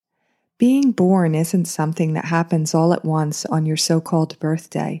Being born isn't something that happens all at once on your so-called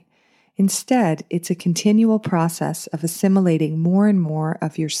birthday. Instead, it's a continual process of assimilating more and more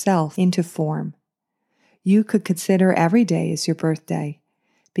of yourself into form. You could consider every day as your birthday,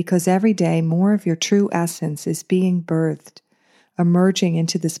 because every day more of your true essence is being birthed, emerging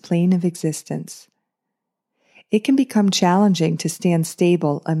into this plane of existence. It can become challenging to stand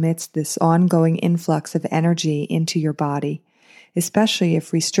stable amidst this ongoing influx of energy into your body, especially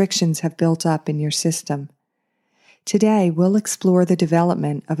if restrictions have built up in your system. Today, we'll explore the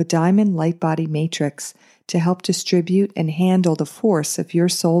development of a diamond light body matrix to help distribute and handle the force of your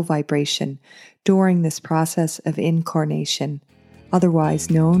soul vibration during this process of incarnation, otherwise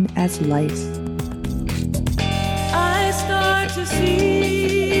known as life. I start to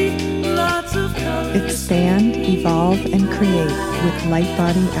see lots of colors. Expand, evolve, and create with light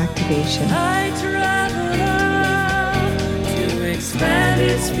body activation. I travel up to expand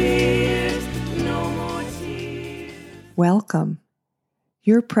its spheres. No more tears. Welcome.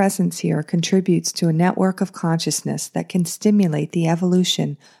 Your presence here contributes to a network of consciousness that can stimulate the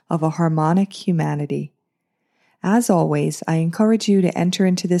evolution of a harmonic humanity. As always, I encourage you to enter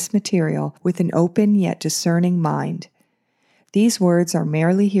into this material with an open yet discerning mind. These words are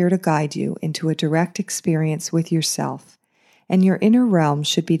merely here to guide you into a direct experience with yourself, and your inner realm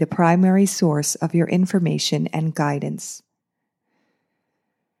should be the primary source of your information and guidance.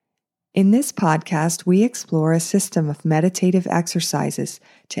 In this podcast, we explore a system of meditative exercises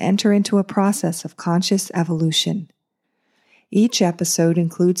to enter into a process of conscious evolution. Each episode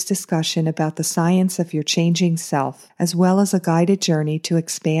includes discussion about the science of your changing self, as well as a guided journey to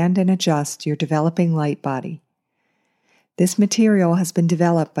expand and adjust your developing light body. This material has been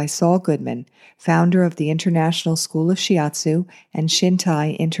developed by Saul Goodman, founder of the International School of Shiatsu and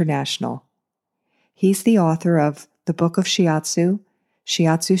Shintai International. He's the author of The Book of Shiatsu,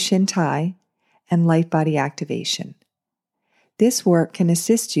 Shiatsu Shintai, and Light Body Activation. This work can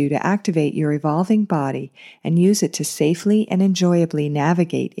assist you to activate your evolving body and use it to safely and enjoyably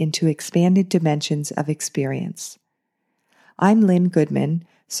navigate into expanded dimensions of experience. I'm Lynn Goodman,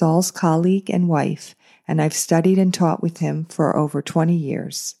 Saul's colleague and wife, and I've studied and taught with him for over 20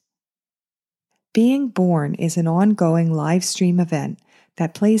 years. Being born is an ongoing live stream event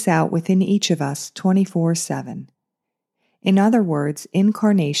that plays out within each of us 24/7. In other words,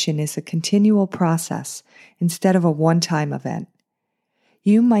 incarnation is a continual process instead of a one-time event.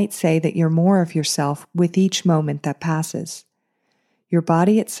 You might say that you're more of yourself with each moment that passes. Your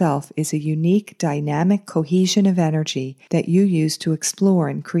body itself is a unique, dynamic cohesion of energy that you use to explore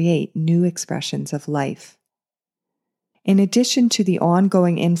and create new expressions of life. In addition to the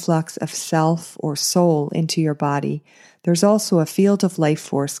ongoing influx of self or soul into your body, there's also a field of life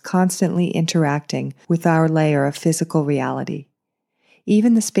force constantly interacting with our layer of physical reality.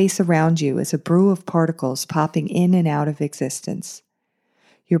 Even the space around you is a brew of particles popping in and out of existence.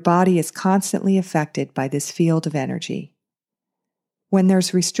 Your body is constantly affected by this field of energy. When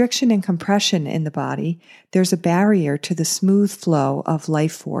there's restriction and compression in the body, there's a barrier to the smooth flow of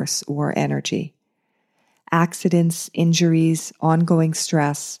life force or energy. Accidents, injuries, ongoing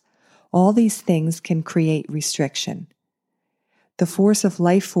stress, all these things can create restriction. The force of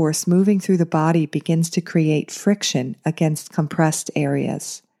life force moving through the body begins to create friction against compressed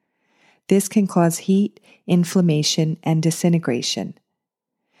areas. This can cause heat, inflammation, and disintegration.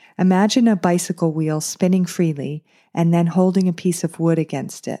 Imagine a bicycle wheel spinning freely and then holding a piece of wood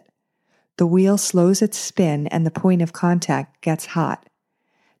against it. The wheel slows its spin and the point of contact gets hot.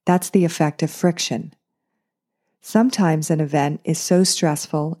 That's the effect of friction. Sometimes an event is so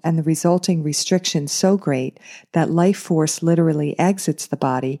stressful and the resulting restriction so great that life force literally exits the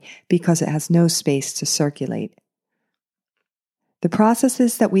body because it has no space to circulate. The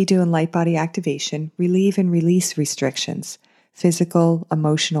processes that we do in light body activation relieve and release restrictions, physical,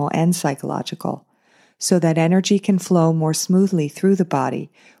 emotional, and psychological, so that energy can flow more smoothly through the body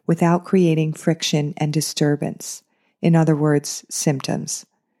without creating friction and disturbance. In other words, symptoms.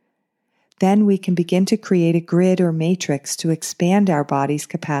 Then we can begin to create a grid or matrix to expand our body's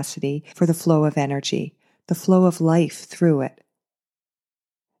capacity for the flow of energy, the flow of life through it.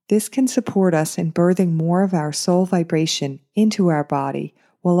 This can support us in birthing more of our soul vibration into our body,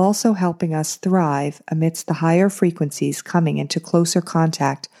 while also helping us thrive amidst the higher frequencies coming into closer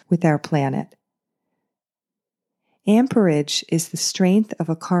contact with our planet. Amperage is the strength of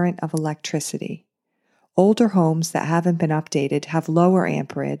a current of electricity. Older homes that haven't been updated have lower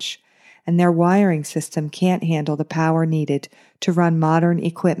amperage, and their wiring system can't handle the power needed to run modern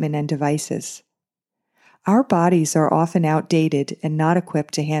equipment and devices. Our bodies are often outdated and not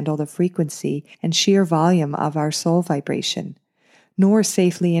equipped to handle the frequency and sheer volume of our soul vibration. nor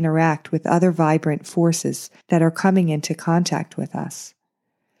safely interact with other vibrant forces that are coming into contact with us.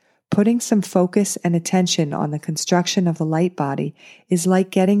 Putting some focus and attention on the construction of the light body is like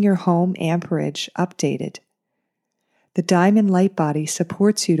getting your home amperage updated. The diamond light body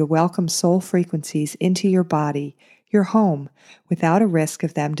supports you to welcome soul frequencies into your body, your home, without a risk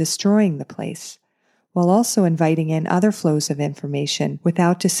of them destroying the place, while also inviting in other flows of information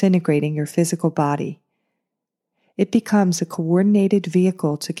without disintegrating your physical body. It becomes a coordinated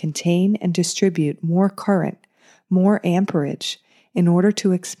vehicle to contain and distribute more current, more amperage, in order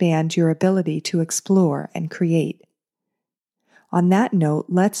to expand your ability to explore and create. On that note,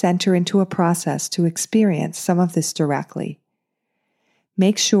 let's enter into a process to experience some of this directly.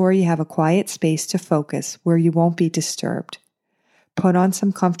 Make sure you have a quiet space to focus where you won't be disturbed. Put on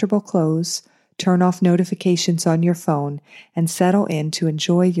some comfortable clothes, turn off notifications on your phone, and settle in to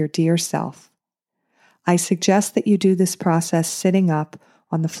enjoy your dear self. I suggest that you do this process sitting up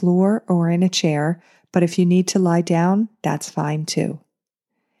on the floor or in a chair, but if you need to lie down, that's fine too.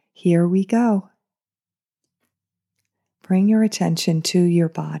 Here we go. Bring your attention to your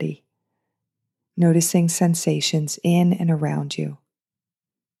body, noticing sensations in and around you.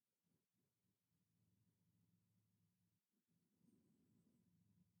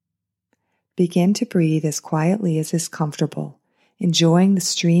 Begin to breathe as quietly as is comfortable, enjoying the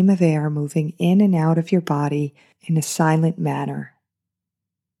stream of air moving in and out of your body in a silent manner.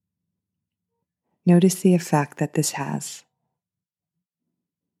 Notice the effect that this has.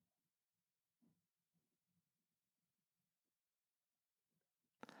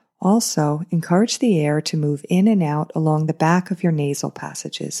 Also, encourage the air to move in and out along the back of your nasal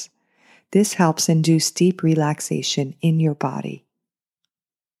passages. This helps induce deep relaxation in your body.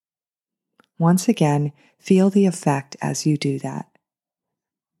 Once again, feel the effect as you do that.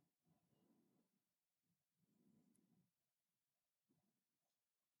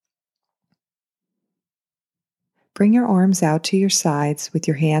 Bring your arms out to your sides with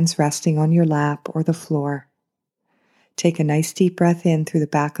your hands resting on your lap or the floor. Take a nice deep breath in through the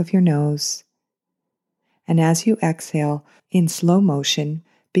back of your nose. And as you exhale, in slow motion,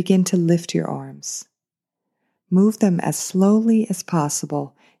 begin to lift your arms. Move them as slowly as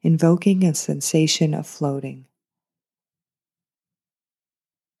possible, invoking a sensation of floating.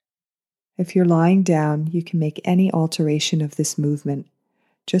 If you're lying down, you can make any alteration of this movement.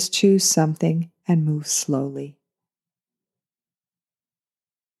 Just choose something and move slowly.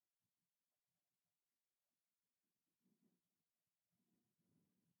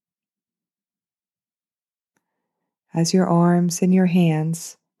 As your arms and your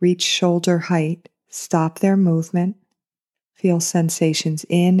hands reach shoulder height, stop their movement. Feel sensations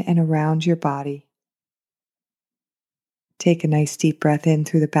in and around your body. Take a nice deep breath in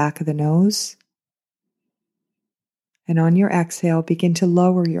through the back of the nose. And on your exhale, begin to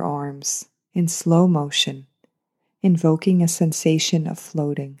lower your arms in slow motion, invoking a sensation of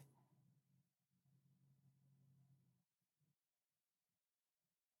floating.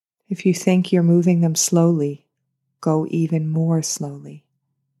 If you think you're moving them slowly, go even more slowly.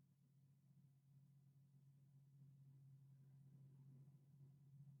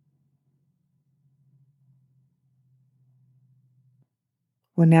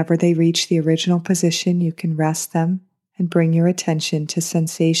 Whenever they reach the original position, you can rest them and bring your attention to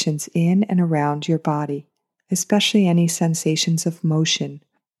sensations in and around your body, especially any sensations of motion.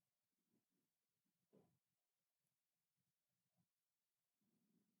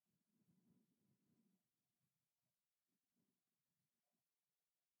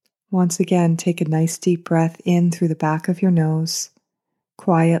 Once again, take a nice deep breath in through the back of your nose,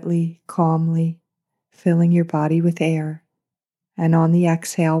 quietly, calmly, filling your body with air. And on the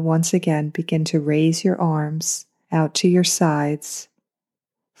exhale, once again, begin to raise your arms out to your sides,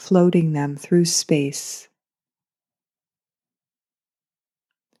 floating them through space.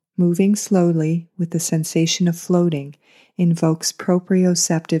 Moving slowly with the sensation of floating invokes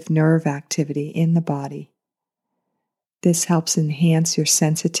proprioceptive nerve activity in the body. This helps enhance your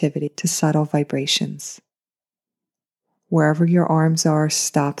sensitivity to subtle vibrations. Wherever your arms are,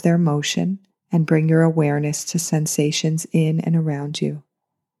 stop their motion and bring your awareness to sensations in and around you.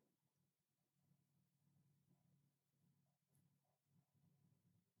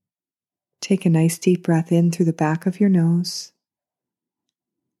 Take a nice deep breath in through the back of your nose.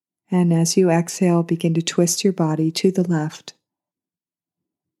 And as you exhale, begin to twist your body to the left,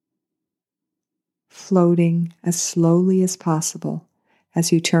 floating as slowly as possible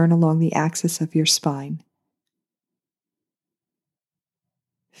as you turn along the axis of your spine.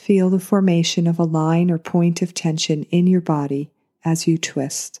 Feel the formation of a line or point of tension in your body as you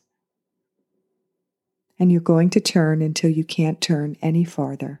twist. And you're going to turn until you can't turn any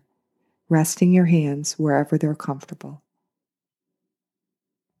farther, resting your hands wherever they're comfortable.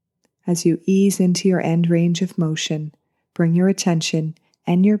 As you ease into your end range of motion, bring your attention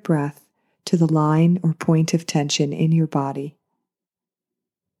and your breath to the line or point of tension in your body.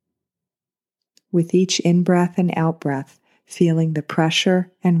 With each in-breath and out-breath, feeling the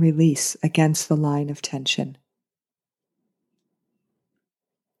pressure and release against the line of tension.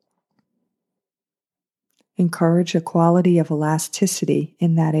 Encourage a quality of elasticity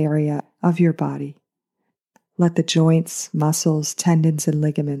in that area of your body. Let the joints, muscles, tendons, and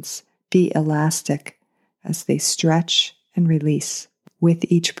ligaments be elastic as they stretch and release with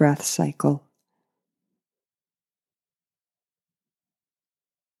each breath cycle.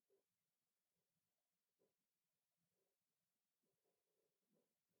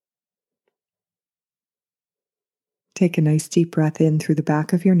 Take a nice deep breath in through the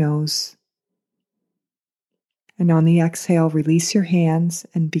back of your nose. And on the exhale, release your hands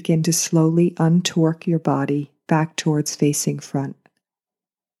and begin to slowly untorque your body back towards facing front.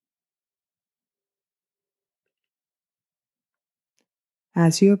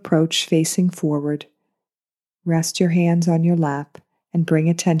 As you approach facing forward, rest your hands on your lap and bring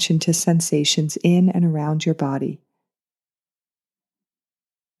attention to sensations in and around your body.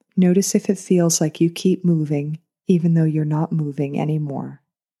 Notice if it feels like you keep moving, even though you're not moving anymore.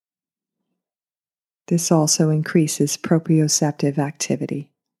 This also increases proprioceptive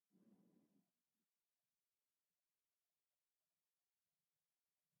activity.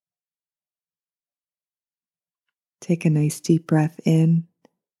 Take a nice deep breath in,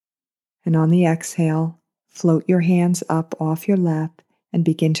 and on the exhale, float your hands up off your lap and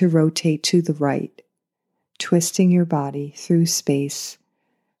begin to rotate to the right, twisting your body through space,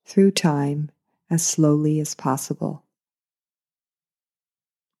 through time, as slowly as possible.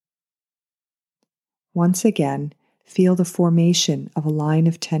 Once again, feel the formation of a line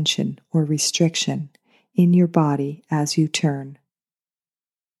of tension or restriction in your body as you turn.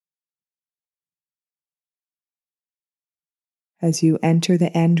 As you enter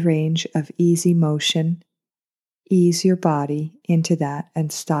the end range of easy motion, ease your body into that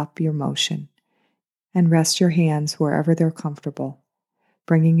and stop your motion. And rest your hands wherever they're comfortable,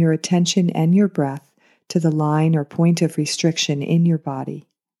 bringing your attention and your breath to the line or point of restriction in your body.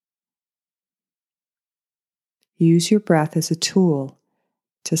 Use your breath as a tool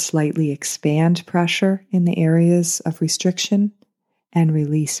to slightly expand pressure in the areas of restriction and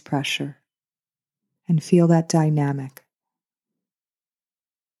release pressure. And feel that dynamic.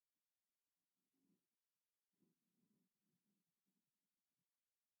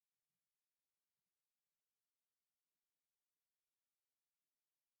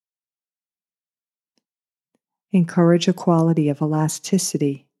 Encourage a quality of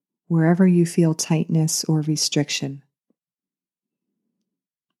elasticity wherever you feel tightness or restriction.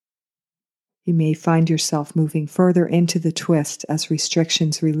 You may find yourself moving further into the twist as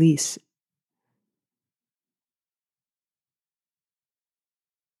restrictions release.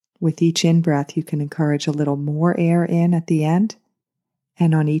 With each in-breath, you can encourage a little more air in at the end,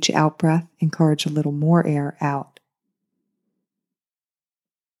 and on each out-breath, encourage a little more air out.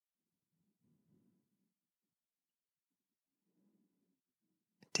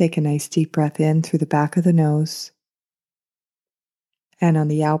 Take a nice deep breath in through the back of the nose, and on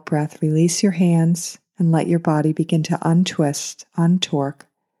the out-breath, release your hands and let your body begin to untwist, untorque,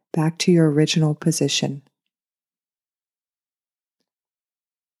 back to your original position.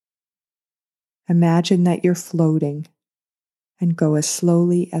 Imagine that you're floating and go as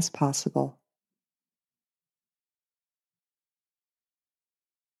slowly as possible.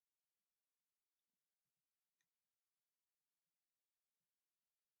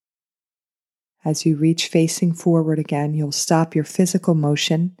 As you reach facing forward again, you'll stop your physical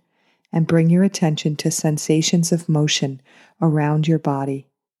motion and bring your attention to sensations of motion around your body.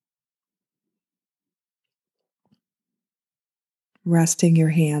 Resting your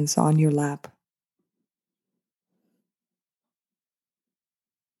hands on your lap.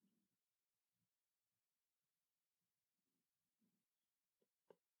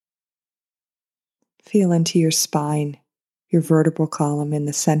 Feel into your spine, your vertebral column in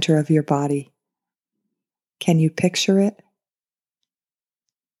the center of your body. Can you picture it?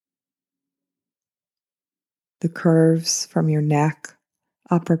 The curves from your neck,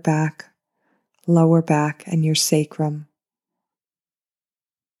 upper back, lower back, and your sacrum.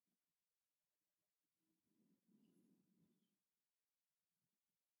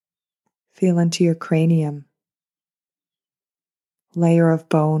 Feel into your cranium, layer of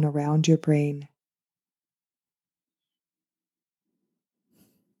bone around your brain.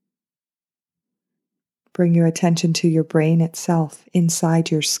 Bring your attention to your brain itself,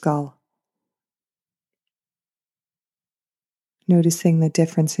 inside your skull. Noticing the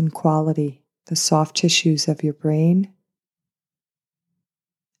difference in quality, the soft tissues of your brain,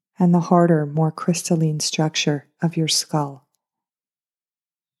 and the harder, more crystalline structure of your skull.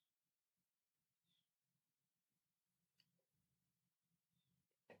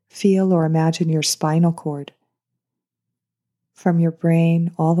 Feel or imagine your spinal cord, from your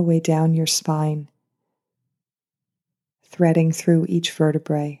brain all the way down your spine, threading through each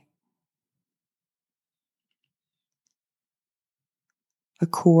vertebrae. A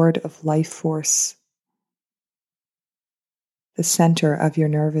cord of life force, the center of your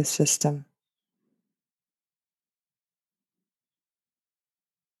nervous system.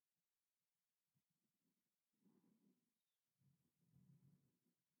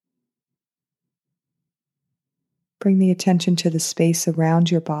 Bring the attention to the space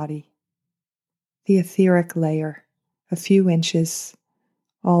around your body, the etheric layer, a few inches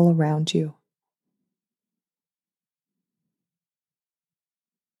all around you.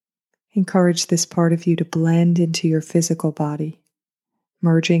 Encourage this part of you to blend into your physical body,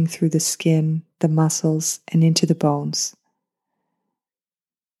 merging through the skin, the muscles, and into the bones.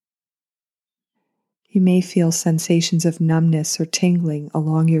 You may feel sensations of numbness or tingling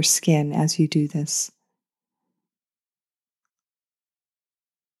along your skin as you do this.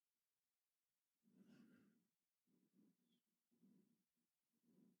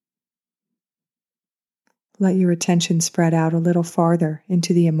 Let your attention spread out a little farther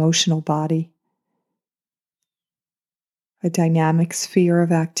into the emotional body, a dynamic sphere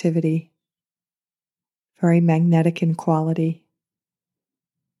of activity, very magnetic in quality.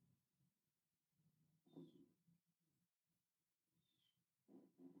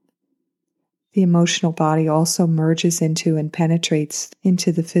 The emotional body also merges into and penetrates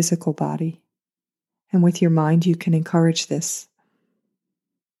into the physical body. And with your mind, you can encourage this.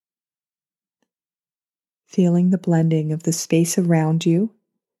 Feeling the blending of the space around you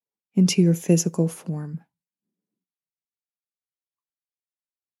into your physical form.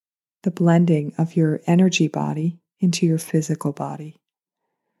 The blending of your energy body into your physical body.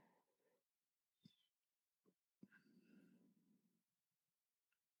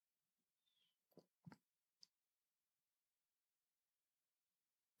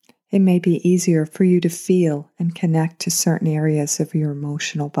 It may be easier for you to feel and connect to certain areas of your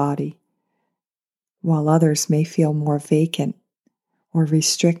emotional body, while others may feel more vacant or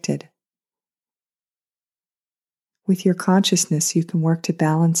restricted. With your consciousness, you can work to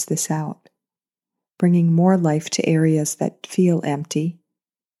balance this out, bringing more life to areas that feel empty,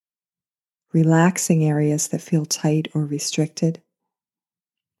 relaxing areas that feel tight or restricted,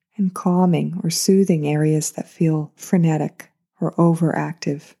 and calming or soothing areas that feel frenetic or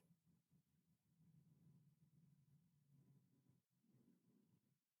overactive.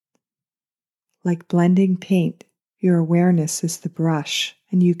 Like blending paint, your awareness is the brush,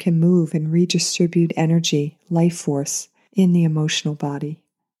 and you can move and redistribute energy, life force, in the emotional body.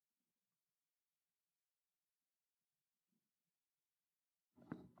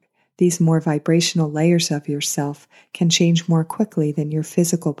 These more vibrational layers of yourself can change more quickly than your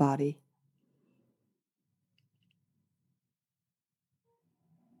physical body.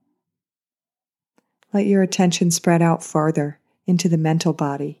 Let your attention spread out farther into the mental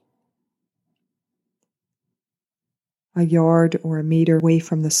body, a yard or a meter away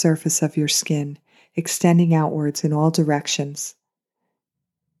from the surface of your skin, extending outwards in all directions.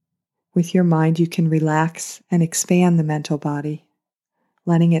 With your mind, you can relax and expand the mental body,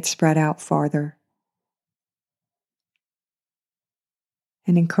 letting it spread out farther,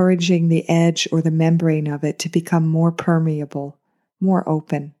 and encouraging the edge or the membrane of it to become more permeable, more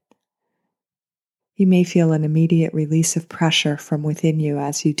open. You may feel an immediate release of pressure from within you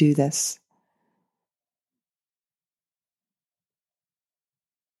as you do this.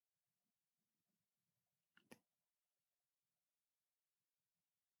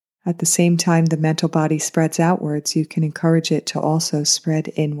 At the same time the mental body spreads outwards, you can encourage it to also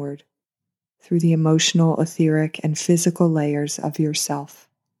spread inward through the emotional, etheric, and physical layers of yourself.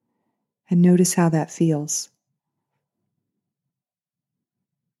 And notice how that feels.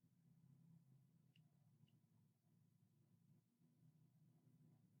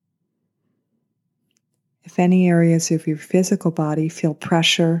 If any areas of your physical body feel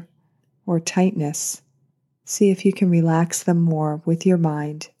pressure or tightness, see if you can relax them more with your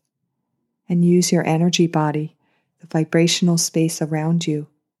mind and use your energy body, the vibrational space around you,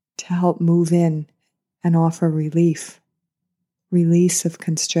 to help move in and offer relief, release of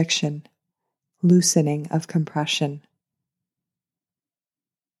constriction, loosening of compression.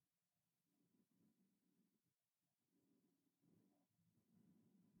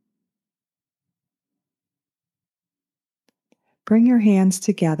 Bring your hands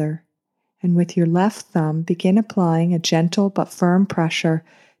together, and with your left thumb, begin applying a gentle but firm pressure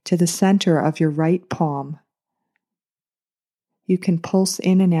to the center of your right palm. You can pulse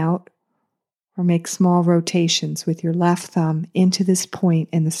in and out or make small rotations with your left thumb into this point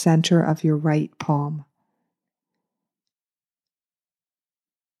in the center of your right palm.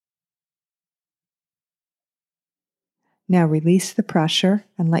 Now release the pressure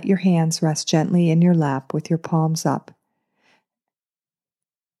and let your hands rest gently in your lap with your palms up.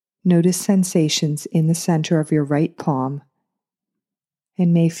 Notice sensations in the center of your right palm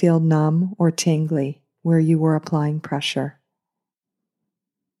and may feel numb or tingly where you were applying pressure.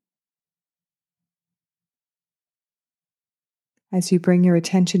 As you bring your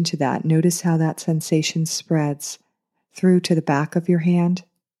attention to that, notice how that sensation spreads through to the back of your hand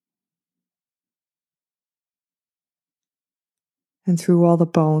and through all the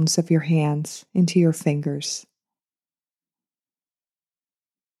bones of your hands into your fingers.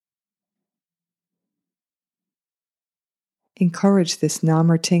 Encourage this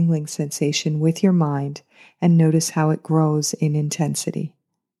numb or tingling sensation with your mind and notice how it grows in intensity.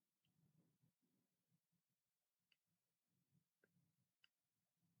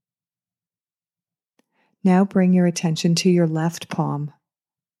 Now bring your attention to your left palm.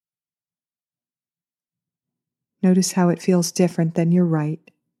 Notice how it feels different than your right.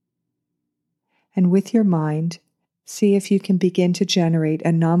 And with your mind, see if you can begin to generate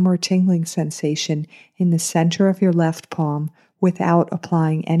a numb or tingling sensation in the center of your left palm without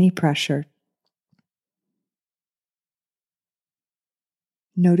applying any pressure.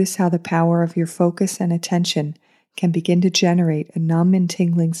 Notice how the power of your focus and attention can begin to generate a numb and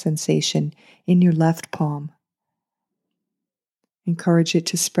tingling sensation in your left palm. Encourage it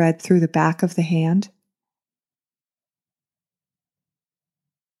to spread through the back of the hand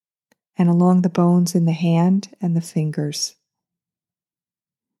and along the bones in the hand and the fingers.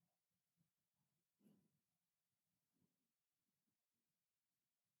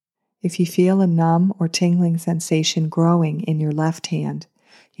 If you feel a numb or tingling sensation growing in your left hand,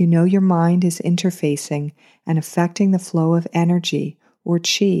 you know your mind is interfacing and affecting the flow of energy or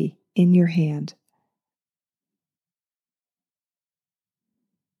chi in your hand.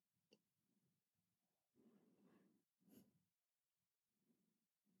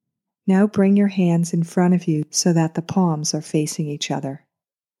 Now bring your hands in front of you so that the palms are facing each other.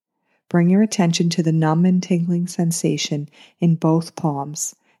 Bring your attention to the numb and tingling sensation in both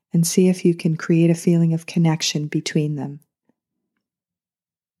palms and see if you can create a feeling of connection between them.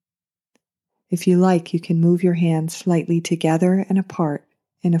 If you like, you can move your hands slightly together and apart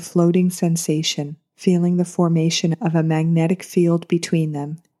in a floating sensation, feeling the formation of a magnetic field between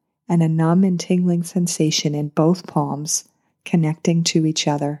them and a numb and tingling sensation in both palms connecting to each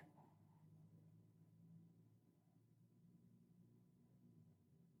other.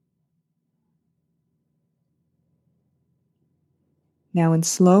 Now in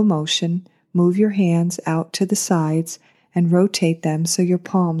slow motion, move your hands out to the sides and rotate them so your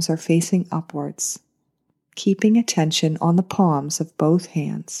palms are facing upwards, keeping attention on the palms of both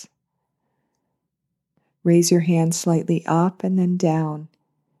hands. Raise your hands slightly up and then down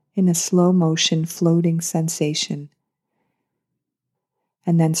in a slow motion floating sensation.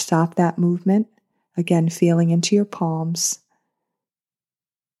 And then stop that movement, again feeling into your palms.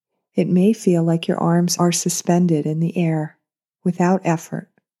 It may feel like your arms are suspended in the air without effort.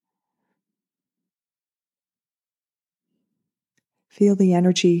 Feel the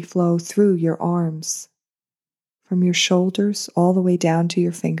energy flow through your arms, from your shoulders all the way down to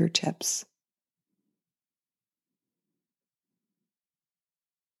your fingertips.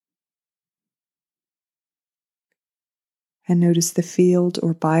 And notice the field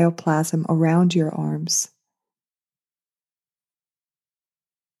or bioplasm around your arms.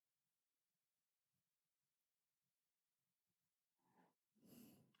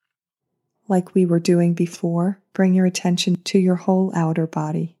 Like we were doing before, bring your attention to your whole outer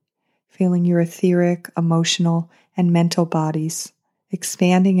body, feeling your etheric, emotional, and mental bodies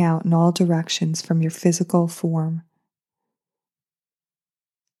expanding out in all directions from your physical form.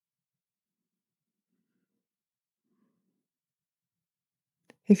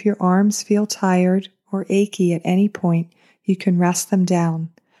 If your arms feel tired or achy at any point, you can rest them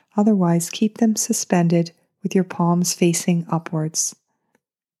down. Otherwise, keep them suspended with your palms facing upwards.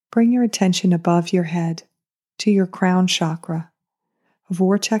 Bring your attention above your head to your crown chakra, a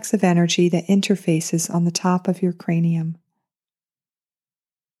vortex of energy that interfaces on the top of your cranium.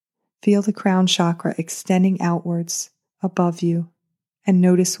 Feel the crown chakra extending outwards above you and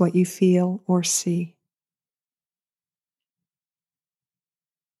notice what you feel or see.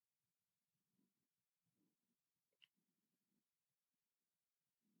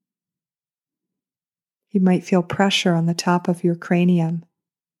 You might feel pressure on the top of your cranium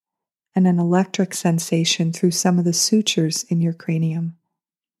and an electric sensation through some of the sutures in your cranium.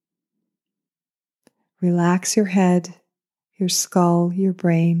 Relax your head, your skull, your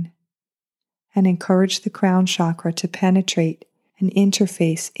brain, and encourage the crown chakra to penetrate and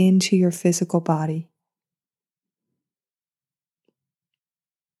interface into your physical body.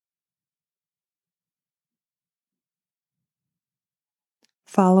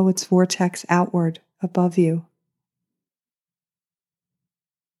 Follow its vortex outward above you.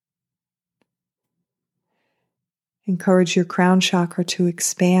 Encourage your crown chakra to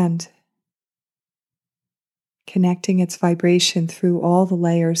expand, connecting its vibration through all the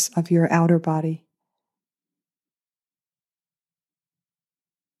layers of your outer body.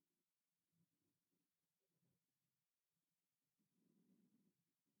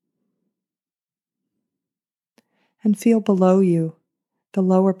 And feel below you, the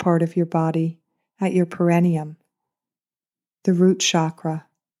lower part of your body, at your perineum, the root chakra.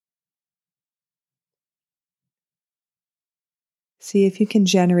 See if you can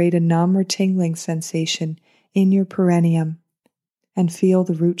generate a numb or tingling sensation in your perineum and feel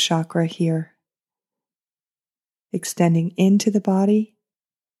the root chakra here, extending into the body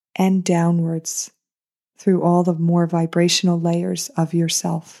and downwards through all the more vibrational layers of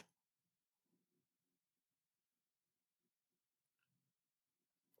yourself.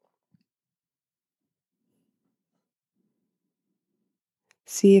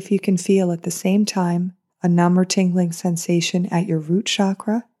 See if you can feel at the same time a numb or tingling sensation at your root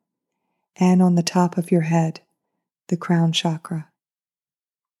chakra and on the top of your head, the crown chakra.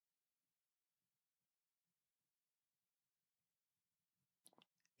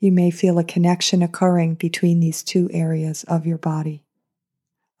 You may feel a connection occurring between these two areas of your body,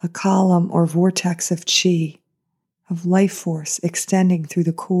 a column or vortex of chi, of life force extending through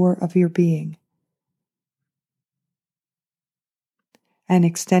the core of your being and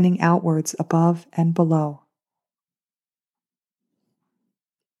extending outwards above and below.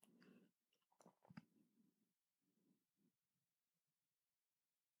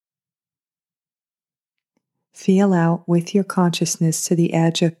 Feel out with your consciousness to the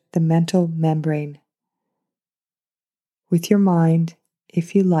edge of the mental membrane. With your mind,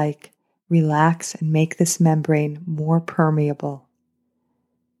 if you like, relax and make this membrane more permeable.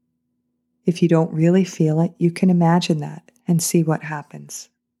 If you don't really feel it, you can imagine that and see what happens.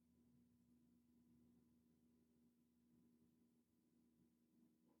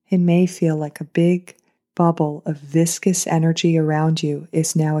 It may feel like a big bubble of viscous energy around you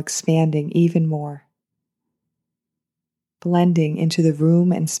is now expanding even more, blending into the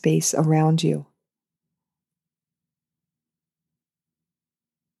room and space around you.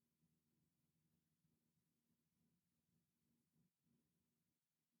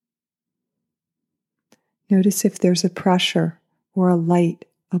 Notice if there's a pressure or a light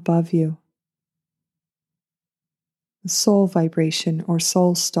above you, a soul vibration or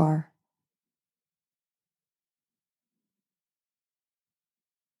soul star.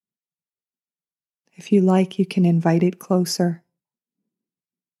 If you like, you can invite it closer.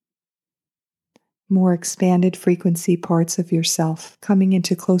 More expanded frequency parts of yourself coming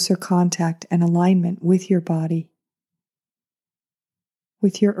into closer contact and alignment with your body,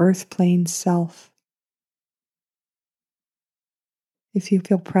 with your earth plane self. If you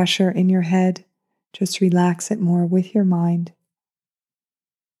feel pressure in your head, just relax it more with your mind.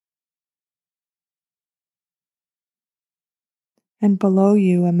 And below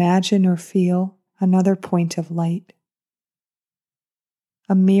you, imagine or feel another point of light,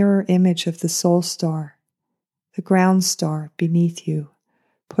 a mirror image of the soul star, the ground star beneath you,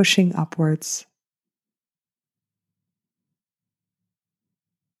 pushing upwards.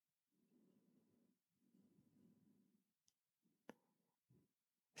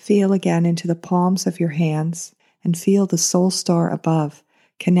 Feel again into the palms of your hands and feel the soul star above,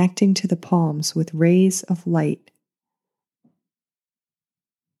 connecting to the palms with rays of light.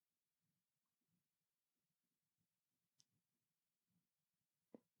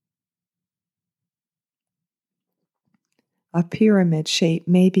 A pyramid shape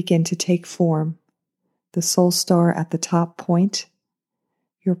may begin to take form, the soul star at the top point,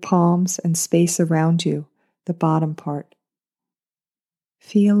 your palms and space around you, the bottom part.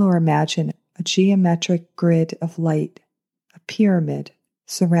 Feel or imagine a geometric grid of light, a pyramid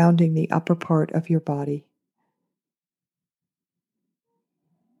surrounding the upper part of your body.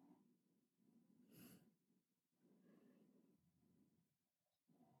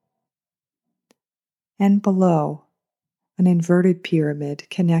 And below, an inverted pyramid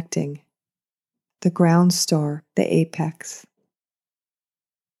connecting the ground star, the apex.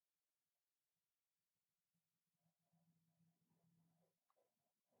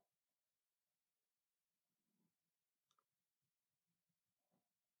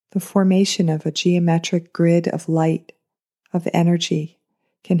 The formation of a geometric grid of light, of energy,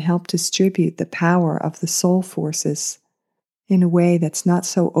 can help distribute the power of the soul forces in a way that's not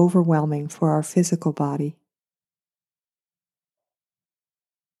so overwhelming for our physical body.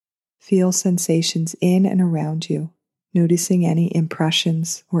 Feel sensations in and around you, noticing any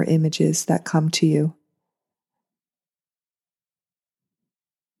impressions or images that come to you.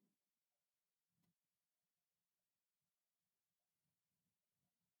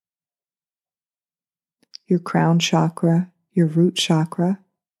 Your crown chakra, your root chakra,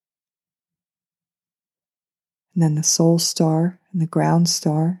 and then the soul star and the ground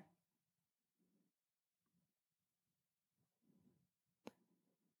star.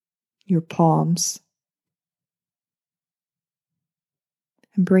 Your palms.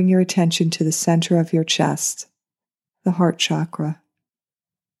 And bring your attention to the center of your chest, the heart chakra.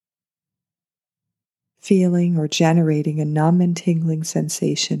 Feeling or generating a numb and tingling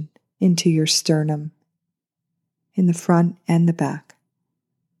sensation into your sternum, in the front and the back.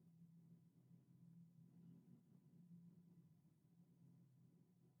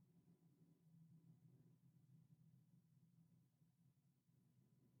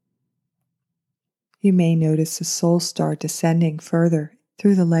 You may notice the soul star descending further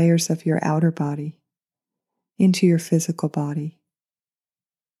through the layers of your outer body, into your physical body,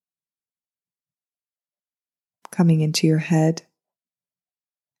 coming into your head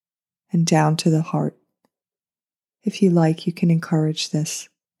and down to the heart. If you like, you can encourage this.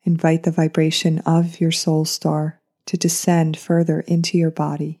 Invite the vibration of your soul star to descend further into your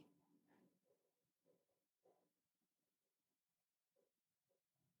body.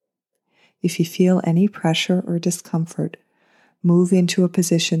 If you feel any pressure or discomfort, move into a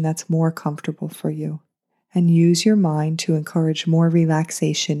position that's more comfortable for you, and use your mind to encourage more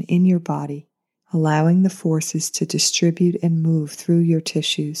relaxation in your body, allowing the forces to distribute and move through your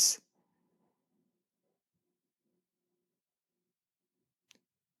tissues.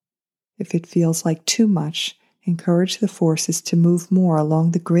 If it feels like too much, encourage the forces to move more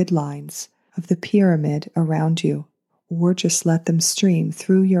along the grid lines of the pyramid around you, or just let them stream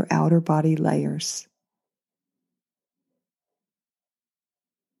through your outer body layers.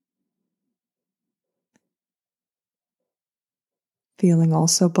 Feeling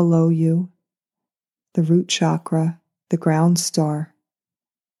also below you, the root chakra, the ground star,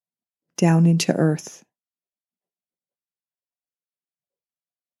 down into earth.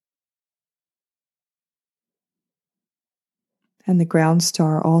 And the ground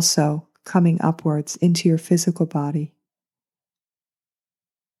star also coming upwards into your physical body.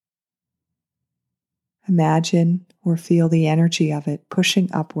 Imagine or feel the energy of it pushing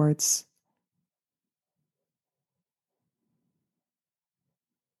upwards.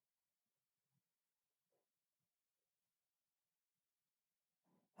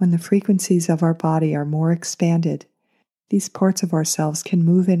 When the frequencies of our body are more expanded, these parts of ourselves can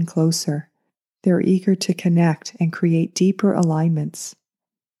move in closer. They're eager to connect and create deeper alignments.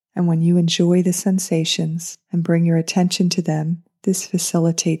 And when you enjoy the sensations and bring your attention to them, this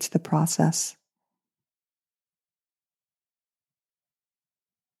facilitates the process.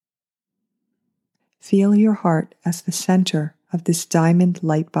 Feel your heart as the center of this diamond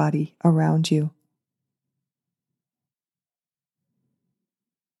light body around you.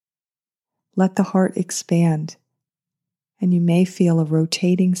 Let the heart expand, and you may feel a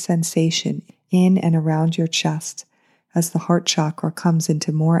rotating sensation in and around your chest as the heart chakra comes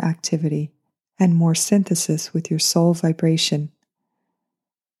into more activity and more synthesis with your soul vibration.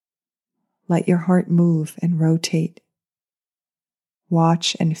 Let your heart move and rotate.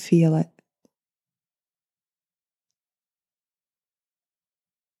 Watch and feel it.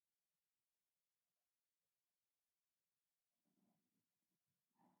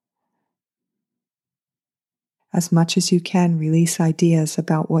 As much as you can, release ideas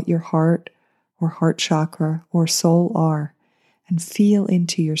about what your heart or heart chakra or soul are, and feel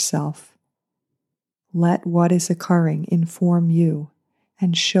into yourself. Let what is occurring inform you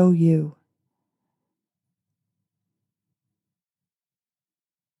and show you.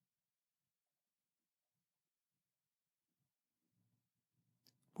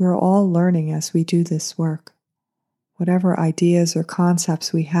 We're all learning as we do this work. Whatever ideas or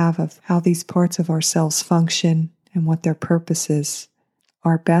concepts we have of how these parts of ourselves function and what their purpose is,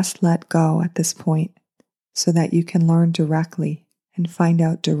 are best let go at this point so that you can learn directly and find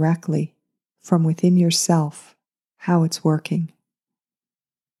out directly from within yourself how it's working.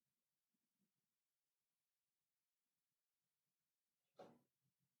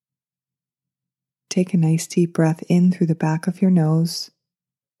 Take a nice deep breath in through the back of your nose.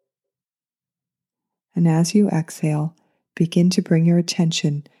 And as you exhale, begin to bring your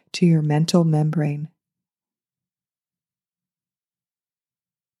attention to your mental membrane.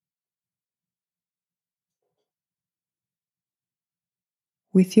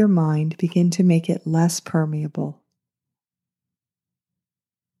 With your mind, begin to make it less permeable,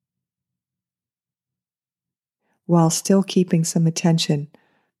 while still keeping some attention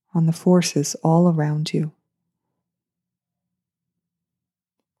on the forces all around you.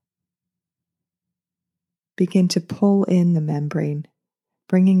 Begin to pull in the membrane,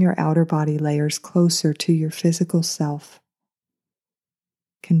 bringing your outer body layers closer to your physical self,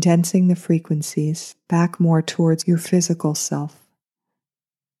 condensing the frequencies back more towards your physical self.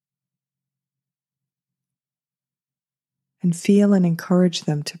 And feel and encourage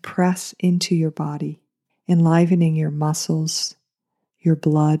them to press into your body, enlivening your muscles, your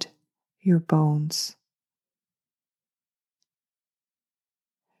blood, your bones.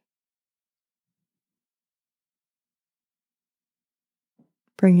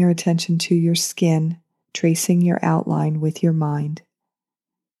 Bring your attention to your skin, tracing your outline with your mind.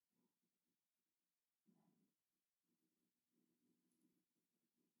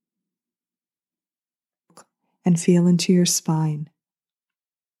 And feel into your spine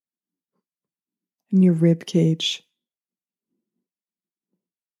and your rib cage.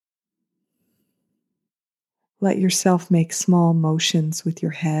 Let yourself make small motions with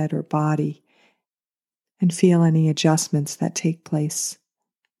your head or body and feel any adjustments that take place.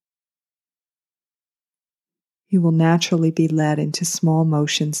 You will naturally be led into small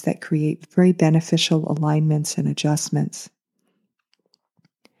motions that create very beneficial alignments and adjustments.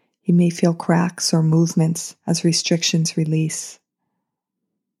 You may feel cracks or movements as restrictions release.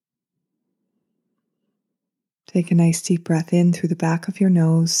 Take a nice deep breath in through the back of your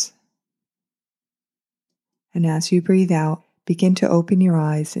nose. And as you breathe out, begin to open your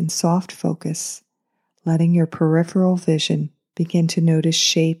eyes in soft focus, letting your peripheral vision begin to notice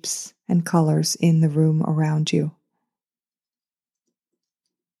shapes and colors in the room around you.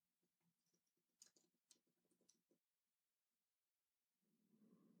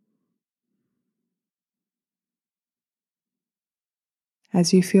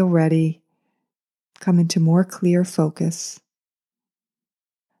 As you feel ready, come into more clear focus,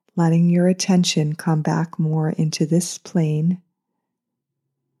 letting your attention come back more into this plane,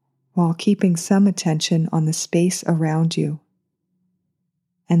 while keeping some attention on the space around you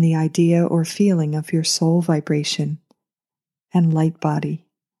and the idea or feeling of your soul vibration and light body.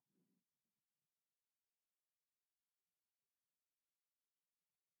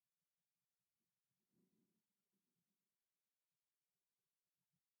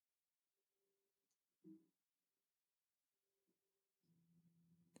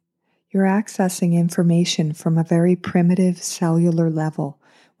 You're accessing information from a very primitive cellular level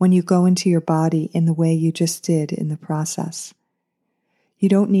when you go into your body in the way you just did in the process. You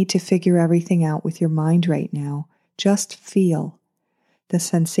don't need to figure everything out with your mind right now. Just feel. The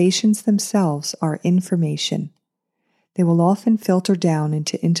sensations themselves are information. They will often filter down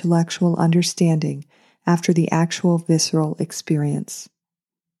into intellectual understanding after the actual visceral experience.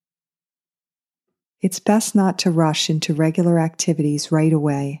 It's best not to rush into regular activities right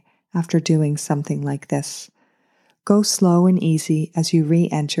away after doing something like this. Go slow and easy as you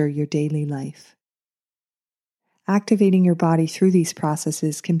re-enter your daily life. Activating your body through these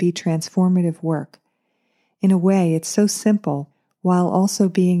processes can be transformative work. In a way, it's so simple, while also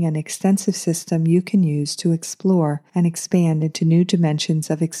being an extensive system you can use to explore and expand into new dimensions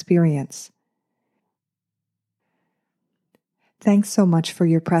of experience. Thanks so much for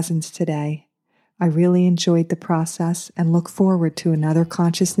your presence today. I really enjoyed the process and look forward to another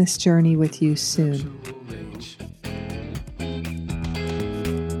consciousness journey with you soon.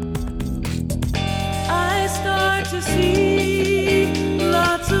 I start to see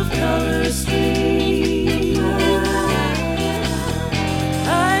lots of colors stream.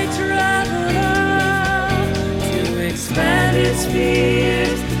 I travel out to expand its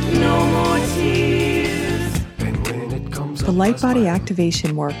fears, no more tears. The Light Body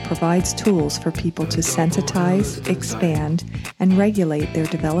Activation work provides tools for people to sensitize, expand, and regulate their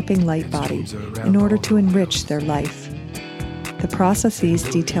developing light body in order to enrich their life. The processes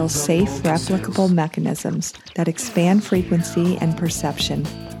detail safe, replicable mechanisms that expand frequency and perception.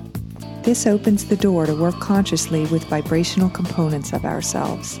 This opens the door to work consciously with vibrational components of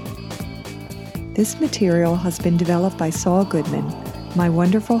ourselves. This material has been developed by Saul Goodman, my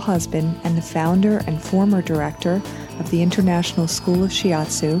wonderful husband and the founder and former director of the International School of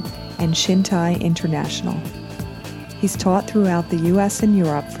Shiatsu and Shintai International. He's taught throughout the US and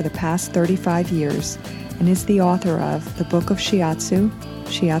Europe for the past 35 years and is the author of The Book of Shiatsu,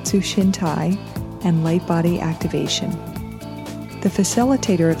 Shiatsu Shintai, and Light Body Activation. The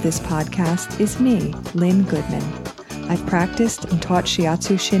facilitator of this podcast is me, Lynn Goodman. I've practiced and taught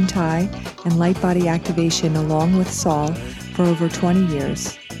Shiatsu Shintai and light body activation along with Saul for over 20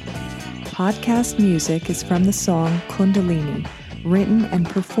 years. Podcast music is from the song Kundalini, written and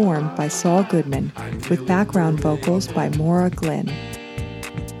performed by Saul Goodman, with background vocals by Maura Glynn.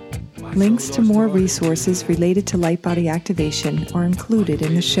 Links to more resources related to light body activation are included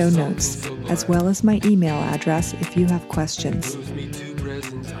in the show notes, as well as my email address if you have questions.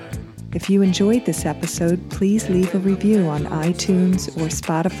 If you enjoyed this episode, please leave a review on iTunes or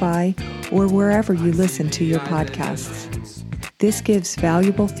Spotify or wherever you listen to your podcasts. This gives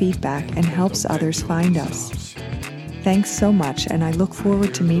valuable feedback and helps others find us. Thanks so much, and I look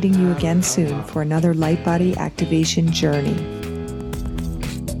forward to meeting you again soon for another light body activation journey.